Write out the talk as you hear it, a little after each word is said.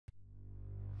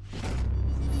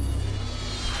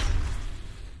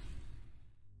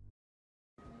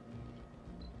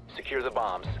Secure the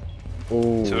bombs.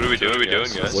 Ooh. So what are we doing,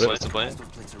 guys? What What's the plan?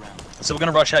 So we're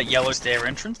gonna rush out yellow stair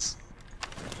entrance.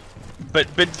 But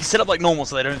set up like normal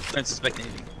so they don't suspect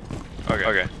anything. Okay.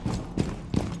 Okay.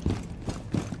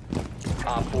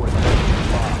 Op 4 is searching the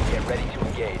bomb. Get ready to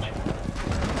engage.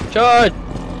 Charge! You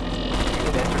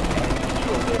have entered enemy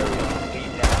controlled area.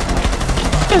 Leave now.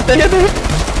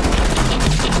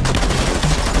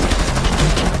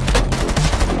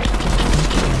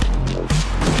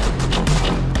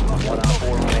 One Op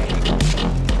 4 remaining.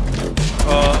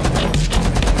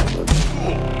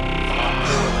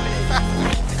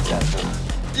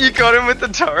 Successful. You got him with the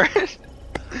turret.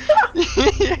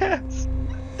 Yes.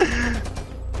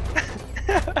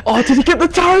 Oh, did he get the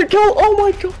turret kill? Oh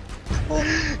my god!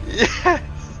 Yes.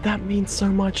 That means so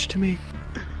much to me.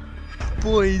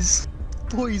 Boys,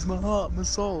 my heart, my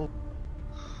soul.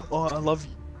 Oh, I love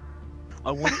you.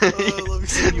 I want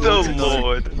you all to know.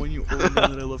 Lord. I want you all to know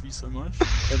that I love you so much.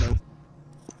 And I'll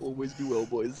always be well,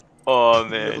 boys. Oh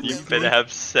man, you better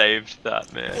have saved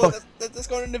that, man. Well, that's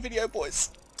going in the video,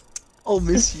 boys. I'll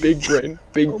miss you.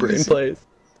 Big brain players.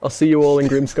 I'll see you all in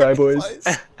Grim Sky, boys.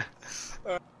 Boys.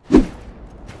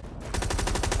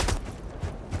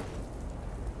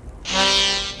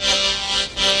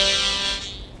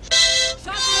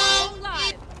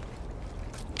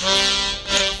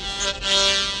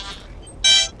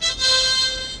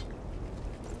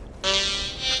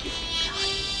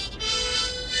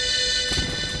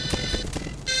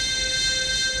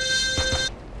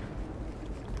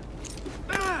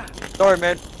 Sorry,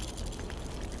 man.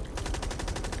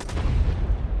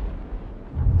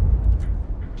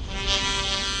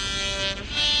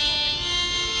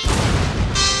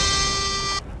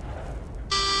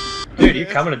 Dude, you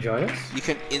coming to join us? You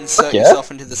can insert Yeah.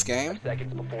 yourself into this game.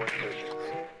 Seconds before insertion.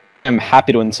 I'm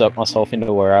happy to insert myself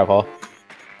into wherever.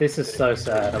 This is so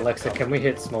sad. Alexa, can we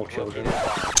hit small children?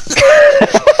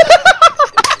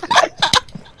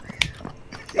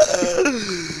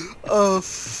 Oh,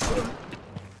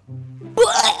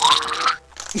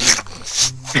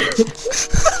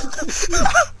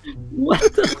 What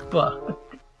the fuck?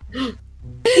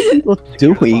 What's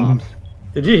doing?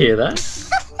 Did you hear that?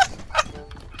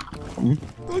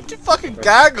 don't you fucking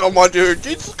gag on my dude,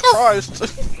 Jesus Christ!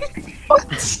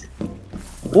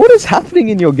 What is happening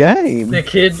in your game? The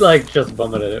kid like just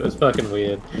vomited. It was fucking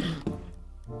weird.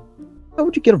 Where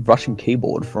would you get a Russian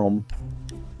keyboard from?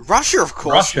 Russia, of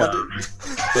course. Russia.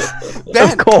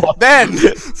 Ben, Of course. Ben,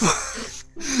 use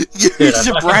Dude,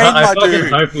 your brain, my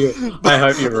dude. I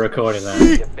hope you're recording that.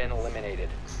 You have been eliminated.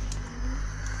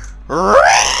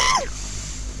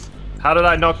 How did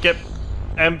I not get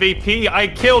MVP? I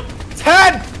killed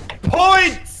 10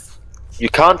 points! You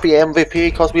can't be MVP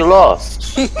because we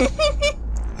lost.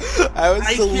 I would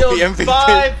I still killed be MVP.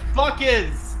 5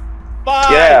 fuckers!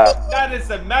 5! Yeah. That is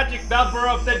the magic number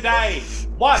of the day!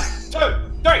 1, 2,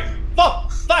 3, 4,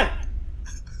 5!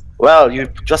 Well, you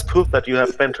just proved that you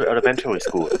have been to elementary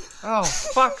school. Oh,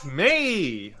 fuck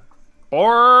me!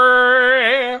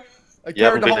 Or I You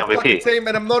haven't carried the been whole MVP. fucking team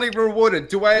and I'm not even rewarded.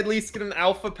 Do I at least get an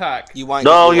alpha pack? You won't.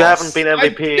 No, get you lost. haven't been I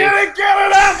MVP. didn't get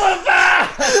an alpha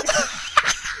pack!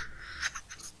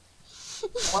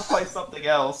 I'll play something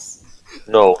else.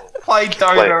 No. Play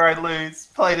Dota, I lose.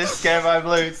 Play this game, I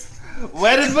lose.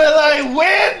 When will I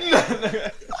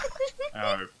win?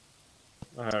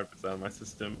 I hope it's out of my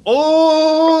system.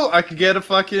 Oh, I could get a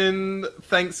fucking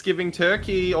Thanksgiving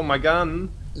turkey on my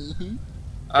gun. Mhm.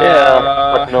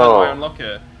 Yeah, but no. How do I unlock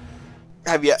it?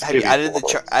 Have you Give added me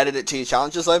added it to your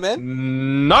challenges though,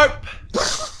 man? Nope.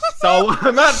 So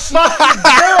I'm at fucking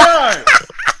 0.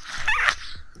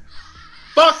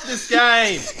 Fuck this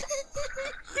game.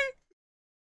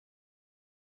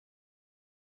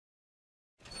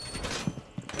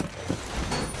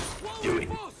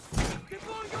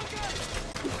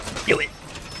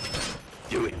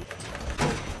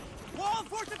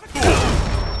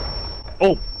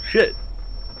 Oh shit!